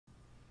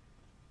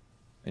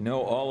I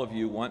know all of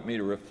you want me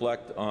to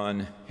reflect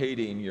on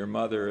hating your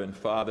mother and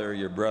father,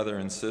 your brother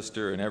and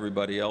sister, and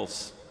everybody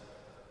else,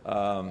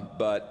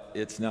 but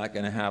it's not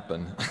going to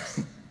happen.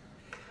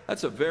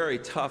 That's a very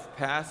tough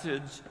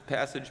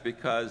passage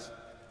because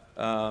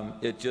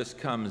it just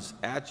comes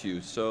at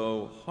you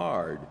so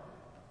hard.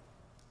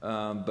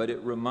 But it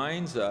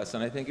reminds us,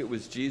 and I think it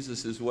was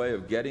Jesus' way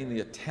of getting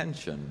the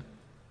attention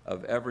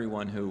of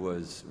everyone who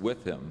was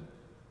with him,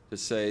 to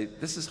say,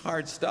 this is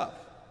hard stuff,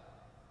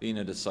 being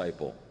a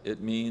disciple.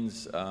 It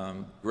means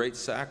great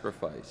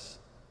sacrifice.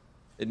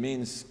 It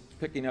means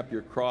picking up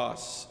your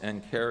cross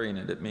and carrying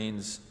it. It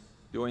means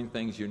doing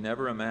things you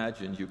never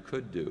imagined you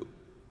could do,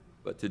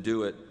 but to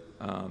do it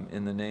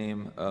in the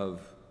name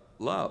of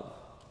love.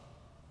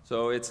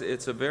 So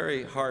it's a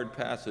very hard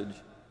passage,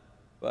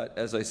 but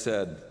as I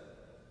said,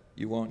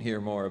 you won't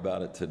hear more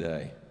about it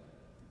today.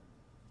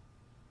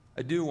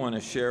 I do want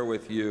to share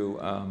with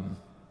you,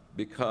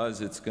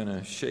 because it's going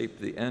to shape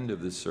the end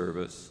of the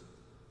service,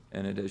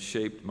 and it has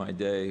shaped my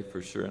day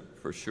for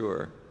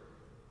sure.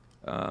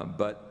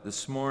 But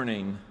this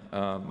morning,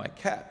 my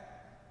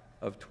cat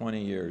of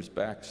 20 years,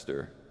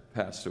 Baxter,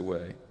 passed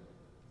away.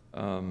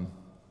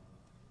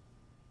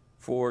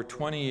 For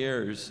 20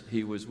 years,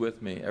 he was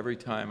with me every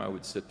time I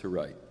would sit to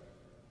write.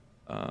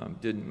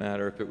 Didn't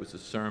matter if it was a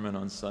sermon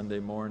on Sunday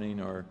morning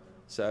or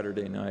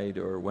Saturday night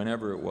or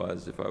whenever it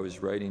was. If I was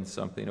writing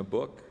something, a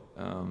book,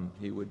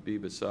 he would be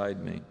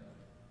beside me,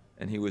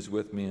 and he was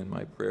with me in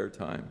my prayer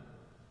time.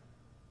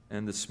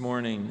 And this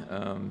morning,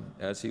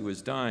 as he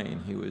was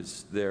dying, he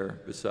was there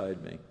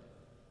beside me.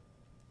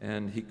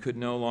 And he could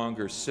no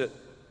longer sit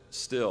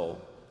still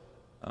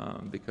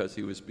because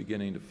he was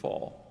beginning to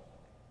fall.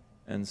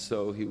 And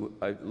so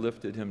I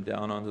lifted him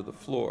down onto the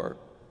floor,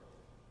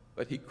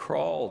 but he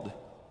crawled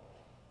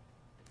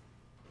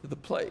to the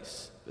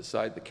place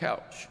beside the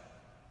couch,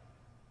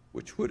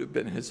 which would have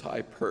been his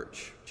high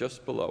perch,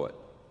 just below it,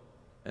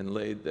 and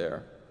laid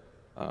there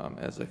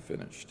as I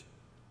finished.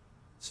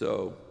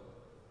 So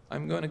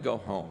I'm going to go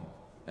home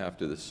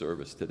after the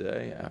service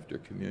today, after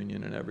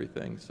communion and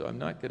everything, so I'm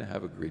not going to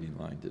have a greeting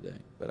line today.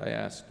 But I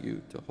ask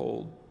you to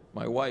hold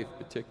my wife,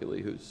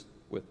 particularly, who's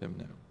with him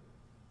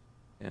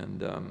now,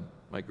 and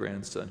my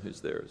grandson, who's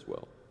there as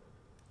well,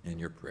 in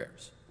your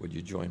prayers. Would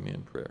you join me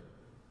in prayer?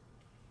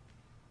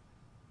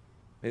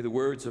 May the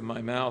words of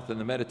my mouth and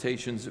the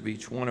meditations of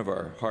each one of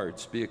our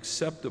hearts be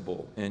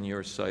acceptable in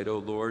your sight, O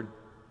Lord,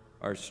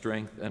 our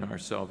strength and our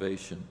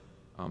salvation.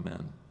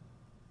 Amen.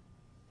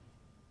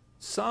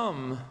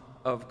 Some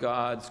of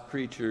God's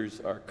creatures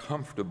are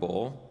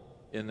comfortable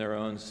in their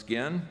own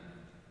skin.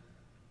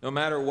 No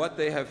matter what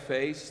they have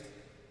faced,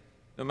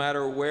 no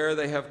matter where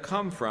they have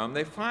come from,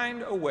 they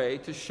find a way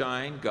to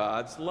shine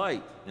God's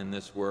light in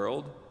this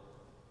world.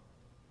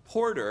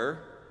 Porter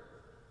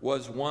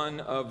was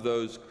one of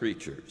those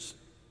creatures.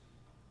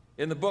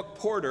 In the book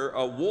Porter,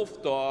 A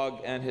Wolf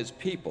Dog and His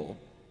People,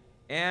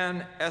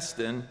 Anne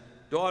Eston,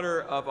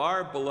 daughter of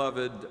our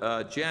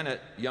beloved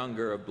Janet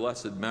Younger of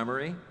blessed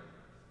memory,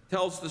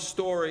 tells the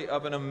story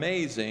of an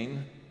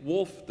amazing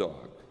wolf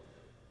dog.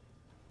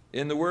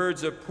 In the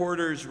words of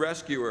Porter's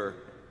rescuer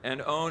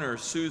and owner,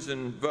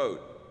 Susan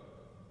Vogt,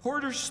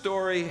 Porter's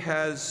story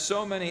has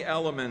so many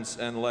elements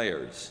and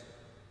layers.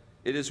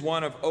 It is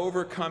one of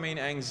overcoming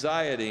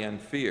anxiety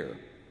and fear.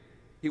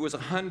 He was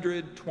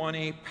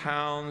 120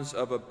 pounds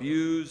of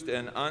abused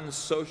and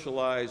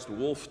unsocialized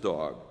wolf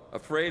dog,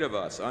 afraid of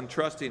us,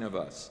 untrusting of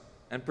us,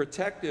 and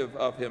protective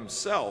of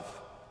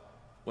himself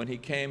when he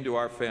came to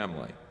our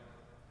family.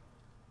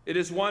 It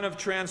is one of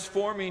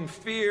transforming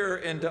fear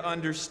into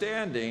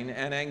understanding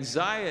and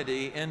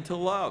anxiety into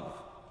love,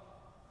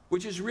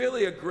 which is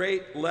really a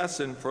great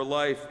lesson for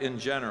life in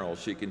general,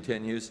 she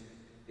continues.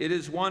 It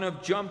is one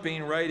of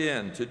jumping right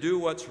in to do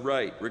what's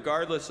right,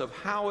 regardless of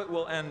how it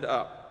will end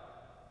up.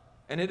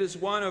 And it is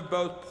one of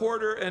both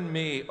Porter and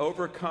me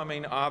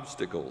overcoming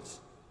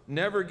obstacles,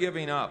 never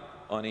giving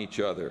up on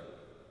each other.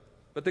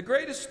 But the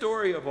greatest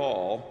story of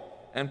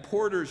all, and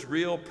Porter's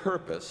real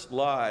purpose,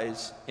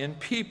 lies in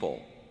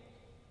people.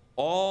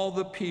 All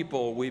the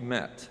people we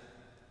met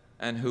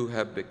and who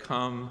have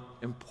become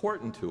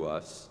important to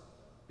us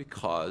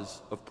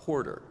because of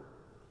Porter.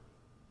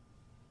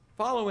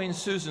 Following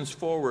Susan's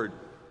forward,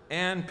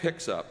 Anne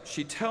picks up.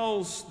 She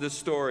tells the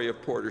story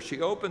of Porter.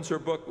 She opens her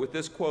book with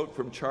this quote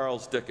from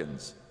Charles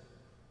Dickens: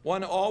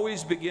 "One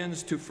always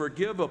begins to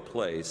forgive a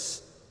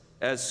place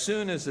as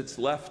soon as it's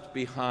left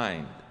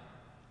behind."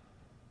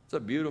 It's a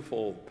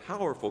beautiful,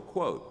 powerful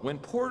quote. When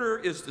Porter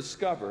is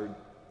discovered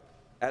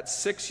at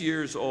 6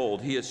 years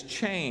old, he is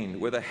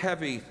chained with a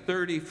heavy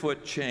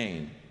 30-foot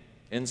chain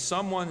in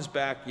someone's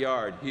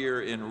backyard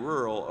here in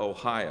rural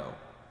Ohio.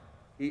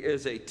 He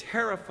is a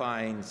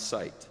terrifying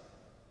sight.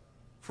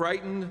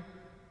 Frightened,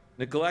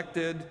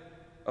 neglected,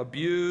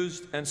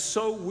 abused, and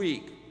so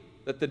weak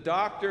that the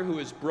doctor who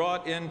is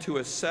brought in to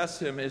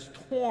assess him is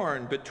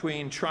torn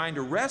between trying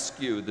to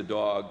rescue the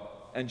dog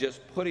and just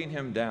putting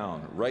him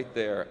down right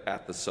there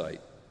at the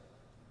site.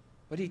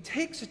 But he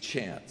takes a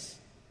chance.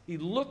 He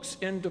looks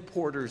into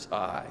Porter's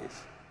eyes,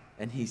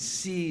 and he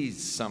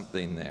sees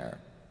something there.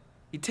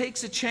 He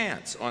takes a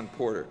chance on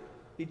Porter.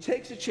 He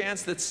takes a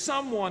chance that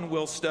someone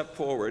will step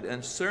forward,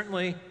 and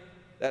certainly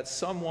that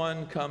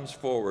someone comes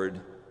forward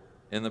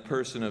in the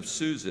person of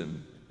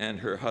Susan and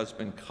her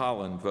husband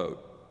Colin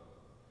Vogt.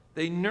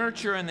 They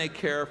nurture and they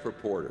care for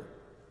Porter.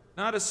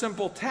 Not a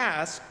simple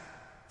task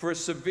for a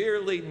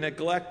severely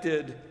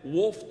neglected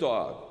wolf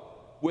dog,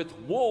 with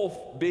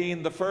wolf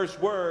being the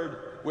first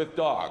word with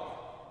dog.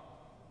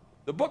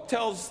 The book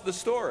tells the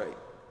story.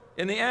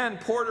 In the end,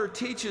 Porter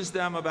teaches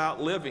them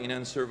about living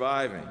and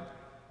surviving.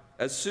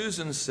 As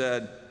Susan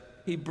said,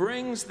 he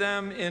brings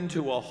them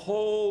into a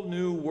whole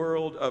new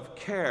world of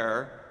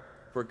care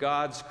for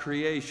God's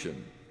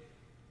creation.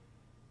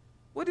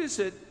 What is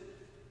it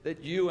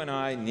that you and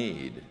I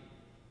need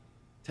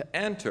to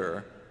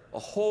enter a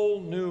whole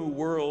new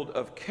world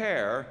of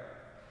care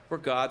for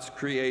God's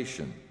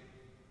creation?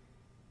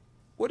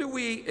 What do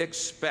we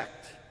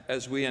expect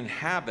as we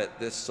inhabit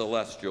this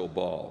celestial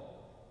ball?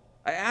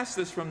 I ask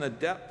this from the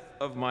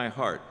depth of my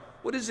heart.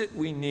 What is it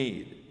we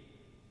need?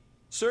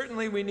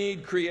 Certainly we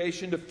need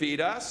creation to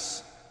feed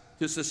us,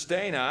 to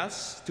sustain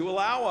us, to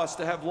allow us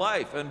to have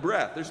life and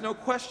breath. There's no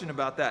question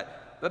about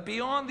that. But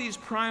beyond these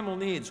primal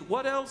needs,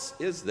 what else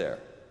is there?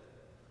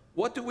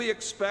 What do we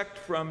expect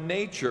from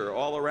nature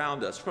all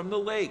around us, from the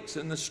lakes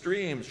and the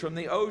streams, from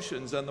the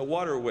oceans and the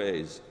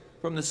waterways,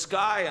 from the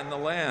sky and the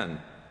land,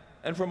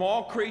 and from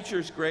all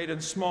creatures great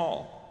and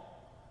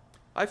small?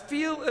 I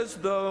feel as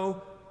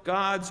though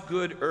God's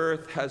good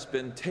earth has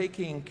been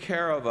taking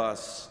care of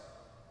us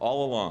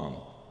all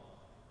along.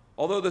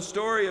 Although the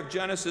story of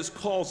Genesis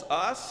calls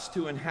us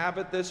to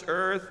inhabit this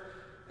earth,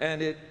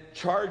 and it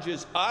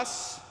charges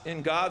us,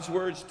 in God's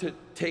words, to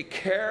take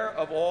care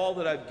of all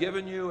that I've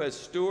given you as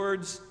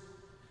stewards,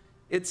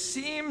 it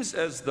seems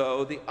as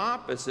though the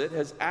opposite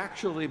has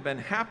actually been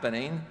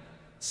happening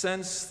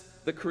since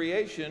the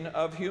creation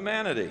of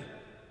humanity.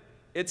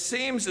 It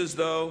seems as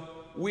though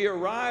we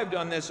arrived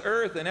on this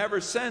earth, and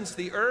ever since,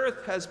 the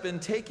earth has been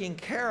taking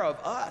care of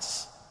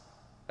us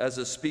as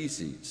a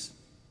species.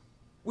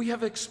 We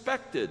have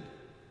expected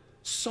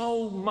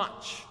so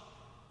much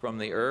from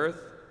the earth.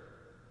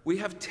 We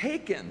have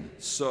taken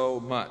so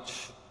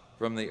much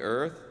from the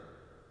earth.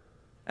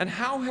 And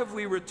how have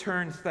we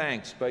returned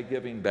thanks by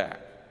giving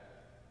back?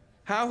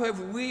 How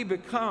have we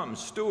become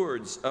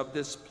stewards of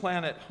this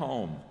planet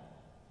home?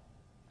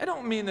 I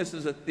don't mean this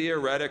as a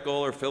theoretical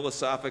or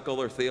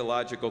philosophical or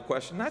theological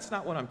question. That's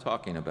not what I'm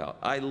talking about.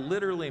 I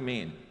literally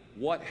mean,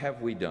 what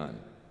have we done?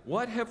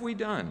 What have we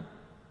done?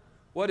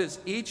 What has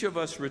each of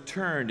us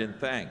returned in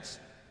thanks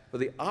for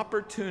the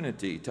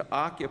opportunity to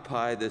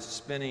occupy this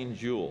spinning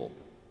jewel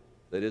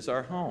that is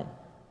our home?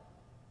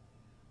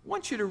 I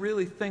want you to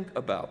really think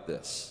about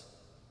this.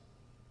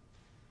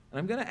 And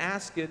I'm going to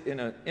ask it in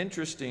an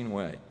interesting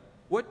way.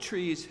 What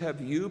trees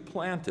have you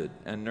planted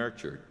and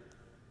nurtured?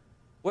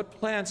 What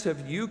plants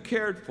have you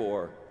cared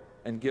for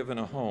and given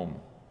a home?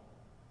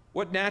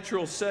 What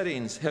natural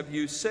settings have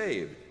you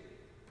saved?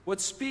 What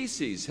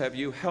species have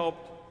you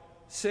helped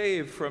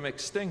save from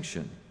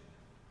extinction?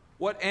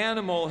 What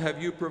animal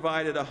have you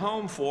provided a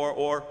home for,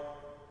 or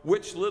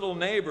which little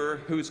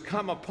neighbor who's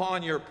come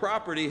upon your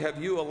property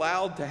have you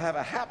allowed to have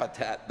a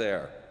habitat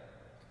there?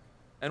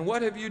 And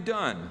what have you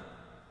done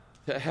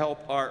to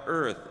help our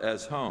earth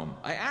as home?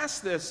 I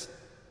ask this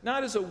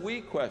not as a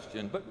weak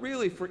question, but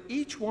really for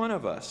each one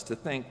of us to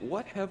think,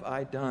 what have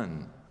I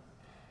done?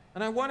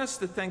 And I want us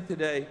to think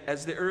today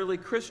as the early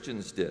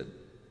Christians did.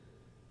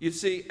 You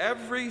see,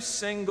 every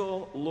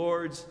single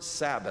Lord's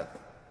Sabbath,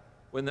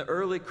 when the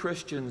early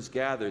Christians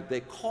gathered, they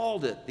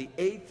called it the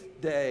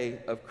 8th day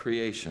of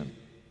creation.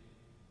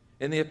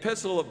 In the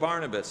Epistle of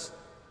Barnabas,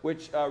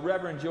 which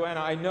Reverend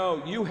Joanna, I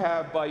know you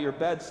have by your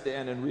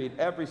bedstand and read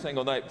every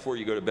single night before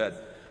you go to bed,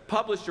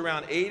 published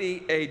around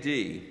 80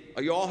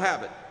 AD, you all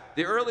have it.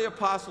 The early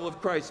apostle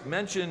of Christ,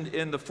 mentioned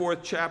in the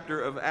 4th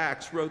chapter of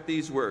Acts, wrote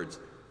these words: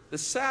 "The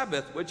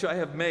Sabbath which I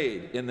have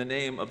made in the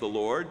name of the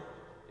Lord,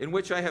 in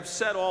which I have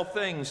set all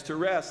things to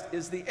rest,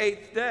 is the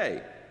 8th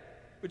day,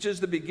 which is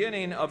the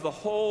beginning of the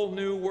whole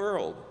new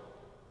world.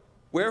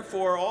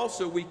 Wherefore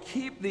also we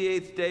keep the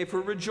 8th day for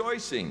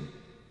rejoicing,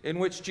 in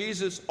which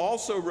Jesus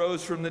also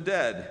rose from the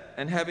dead,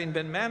 and having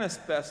been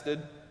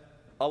manifested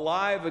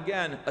alive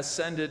again,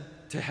 ascended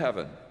to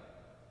heaven."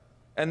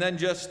 And then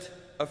just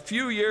a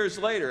few years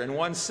later, in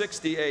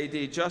 160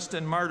 AD,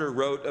 Justin Martyr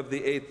wrote of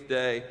the 8th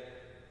day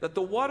that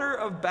the water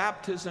of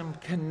baptism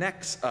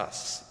connects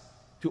us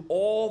to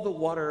all the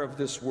water of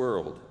this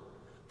world,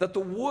 that the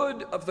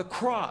wood of the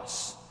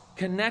cross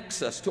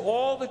connects us to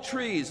all the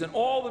trees and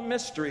all the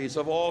mysteries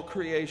of all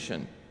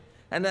creation,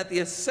 and that the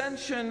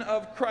ascension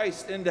of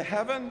Christ into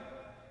heaven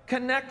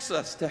connects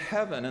us to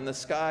heaven and the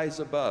skies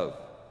above.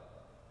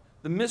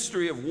 The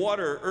mystery of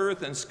water,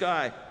 earth, and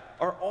sky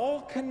are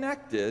all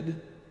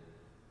connected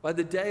by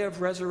the day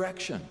of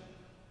resurrection.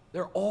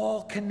 They're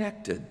all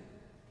connected.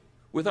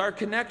 With our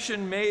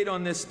connection made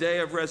on this day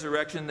of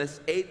resurrection, this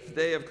 8th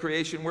day of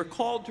creation, we're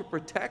called to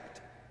protect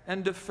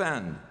and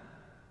defend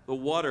the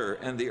water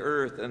and the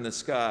earth and the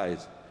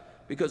skies,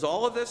 because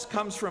all of this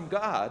comes from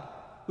God,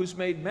 who's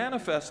made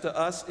manifest to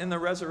us in the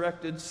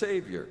resurrected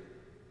Savior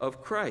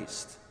of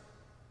Christ.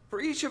 For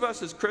each of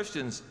us as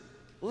Christians,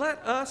 let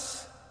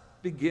us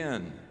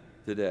begin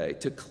today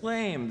to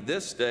claim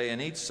this day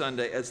and each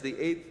Sunday as the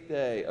 8th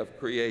day of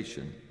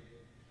creation.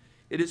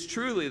 It is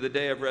truly the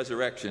day of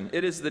resurrection.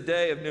 It is the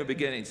day of new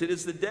beginnings. It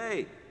is the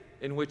day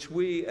in which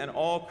we and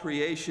all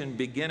creation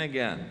begin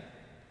again.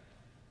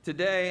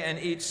 Today and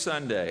each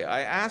Sunday,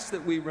 I ask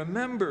that we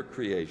remember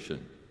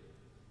creation,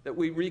 that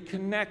we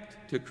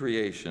reconnect to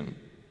creation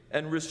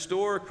and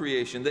restore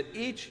creation, that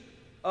each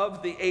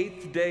of the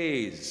 8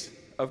 days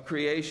of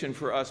creation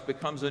for us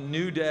becomes a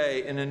new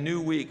day and a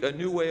new week, a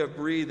new way of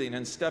breathing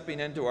and stepping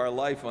into our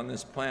life on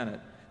this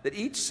planet, that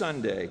each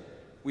Sunday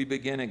we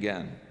begin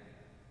again,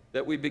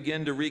 that we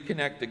begin to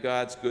reconnect to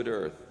God's good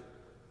earth.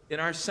 In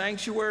our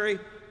sanctuary,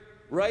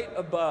 right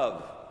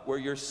above where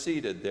you're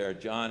seated there,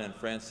 John and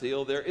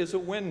Francine, there is a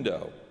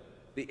window,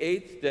 the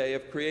 8th day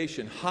of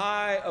creation.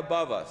 High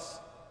above us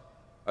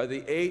are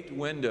the 8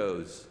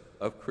 windows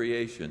of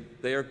creation.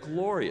 They are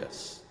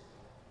glorious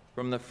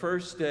from the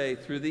first day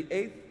through the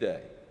 8th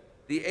day.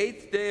 The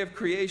 8th day of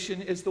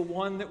creation is the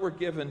one that we're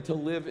given to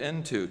live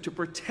into, to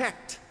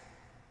protect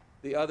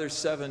the other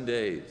 7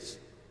 days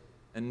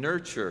and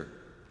nurture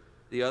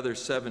the other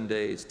 7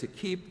 days, to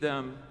keep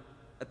them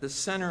at the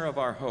center of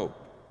our hope.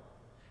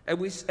 And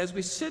as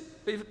we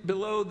sit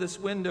below this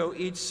window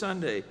each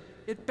Sunday,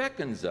 it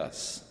beckons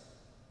us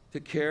to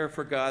care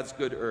for God's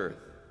good earth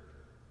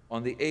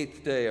on the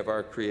 8th day of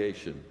our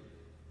creation.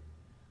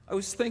 I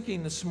was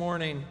thinking this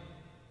morning,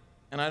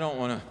 and I don't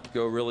want to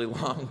go really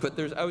long, but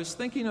I was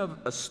thinking of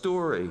a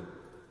story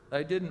that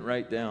I didn't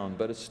write down,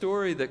 but a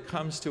story that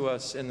comes to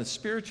us in The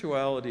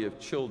Spirituality of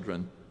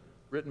Children,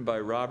 written by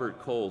Robert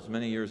Coles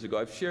many years ago.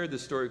 I've shared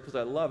this story because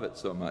I love it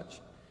so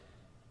much.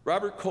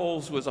 Robert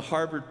Coles was a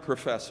Harvard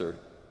professor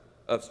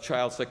of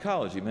child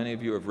psychology. Many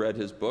of you have read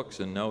his books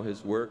and know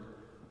his work,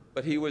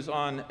 but he was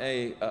on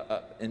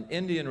an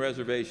Indian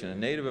reservation, a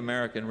Native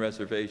American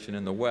reservation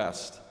in the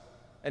West,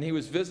 and he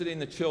was visiting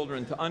the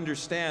children to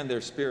understand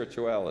their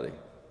spirituality.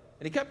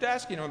 And he kept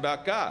asking them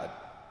about God,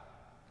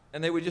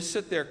 and they would just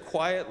sit there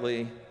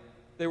quietly.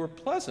 They were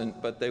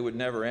pleasant, but they would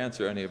never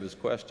answer any of his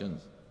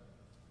questions.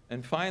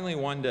 And finally,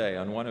 one day,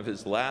 on one of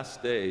his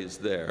last days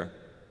there,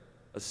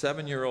 a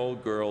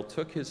 7-year-old girl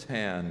took his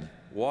hand,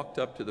 walked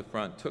up to the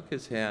front, took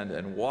his hand,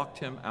 and walked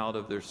him out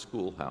of their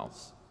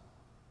schoolhouse.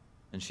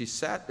 And she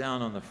sat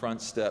down on the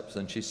front steps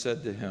and she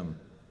said to him,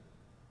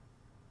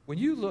 "When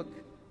you look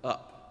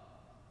up,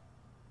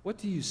 what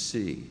do you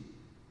see?"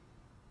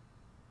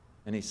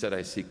 And he said,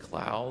 "I see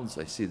clouds,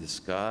 I see the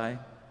sky."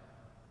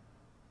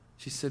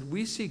 She said,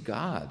 "We see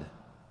God.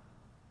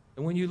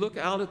 And when you look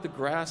out at the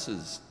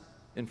grasses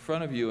in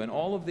front of you and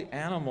all of the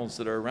animals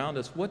that are around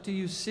us, what do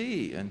you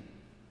see?" And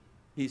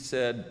he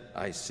said,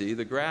 "I see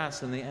the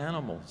grass and the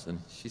animals."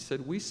 And she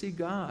said, "We see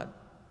God.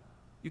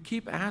 You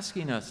keep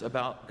asking us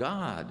about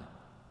God.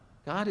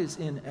 God is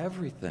in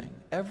everything,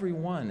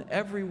 everyone,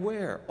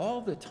 everywhere,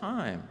 all the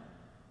time.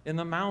 In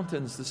the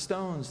mountains, the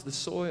stones, the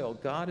soil,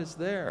 God is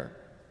there."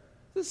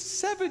 This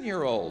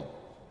 7-year-old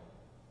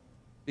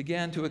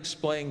began to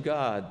explain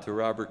God to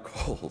Robert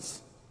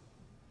Coles.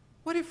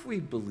 What if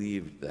we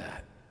believed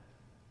that?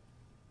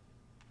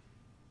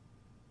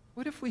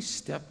 What if we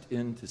stepped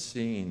into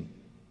seeing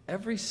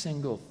every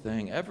single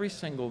thing, every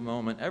single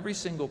moment, every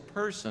single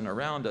person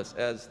around us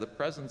as the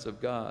presence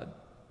of God?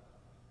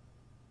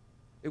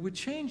 It would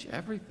change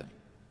everything.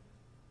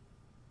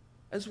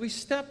 As we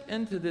step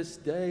into this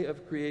day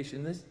of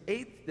creation, this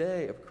 8th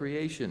day of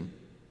creation,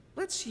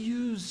 let's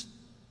use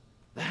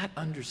that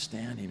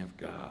understanding of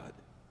God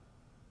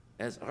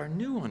as our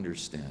new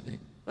understanding.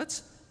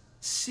 Let's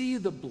see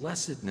the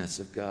blessedness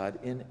of God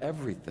in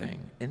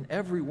everything, in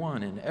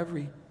everyone, in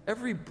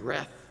every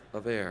breath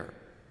of air.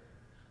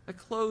 I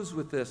close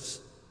with this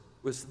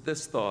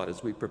thought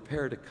as we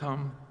prepare to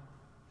come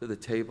to the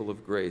table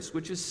of grace,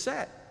 which is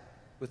set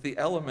with the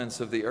elements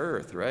of the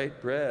earth, right?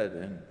 Bread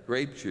and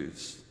grape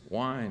juice,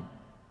 wine.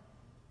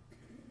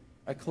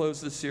 I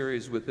close the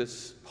series with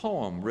this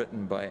poem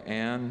written by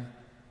Anne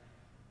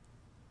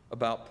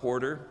about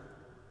Porter.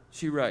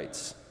 She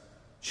writes,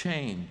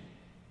 "Chained,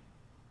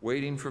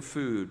 waiting for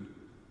food,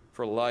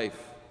 for life,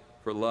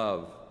 for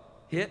love.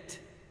 Hit,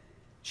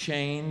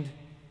 chained,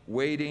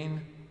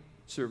 waiting,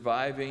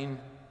 surviving,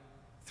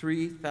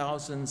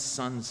 3,000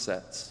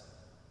 sunsets,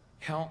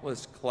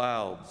 countless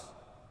clouds,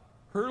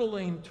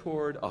 hurtling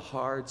toward a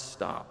hard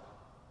stop.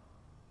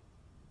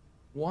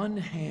 One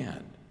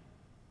hand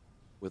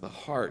with a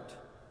heart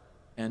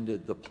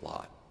ended the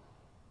plot.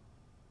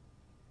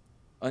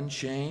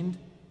 Unchained,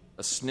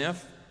 a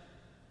sniff,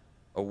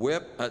 a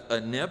whip, a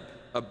nip,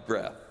 a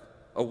breath,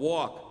 a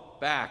walk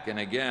back and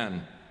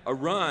again, a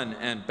run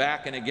and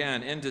back and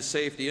again, into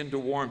safety, into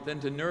warmth,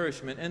 into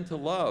nourishment, into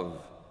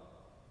love.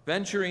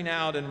 Venturing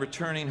out and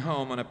returning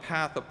home on a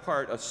path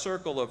apart, a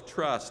circle of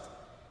trust,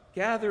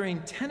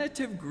 gathering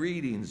tentative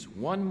greetings,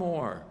 one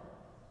more,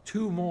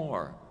 two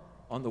more,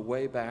 on the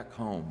way back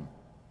home.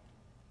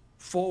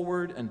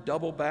 Forward and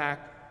double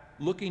back,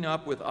 looking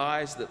up with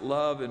eyes that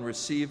love and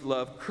receive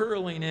love,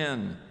 curling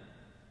in,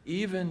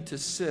 even to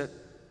sit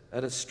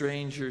at a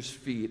stranger's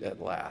feet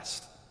at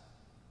last.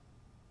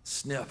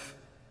 Sniff,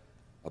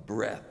 a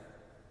breath,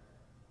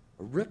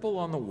 a ripple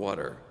on the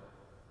water,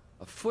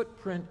 a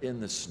footprint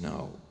in the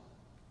snow.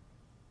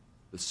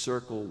 The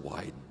circle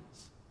widens.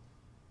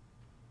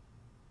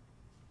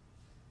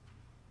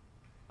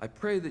 I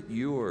pray that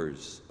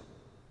yours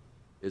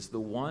is the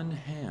one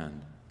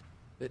hand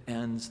that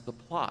ends the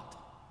plot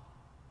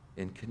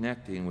in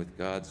connecting with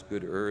God's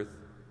good earth,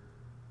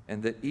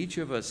 and that each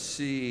of us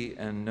see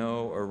and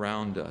know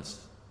around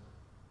us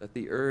that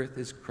the earth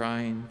is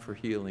crying for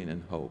healing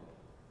and hope,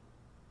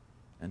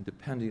 and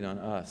depending on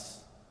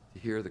us to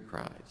hear the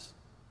cries.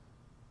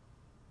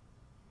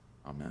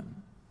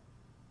 Amen.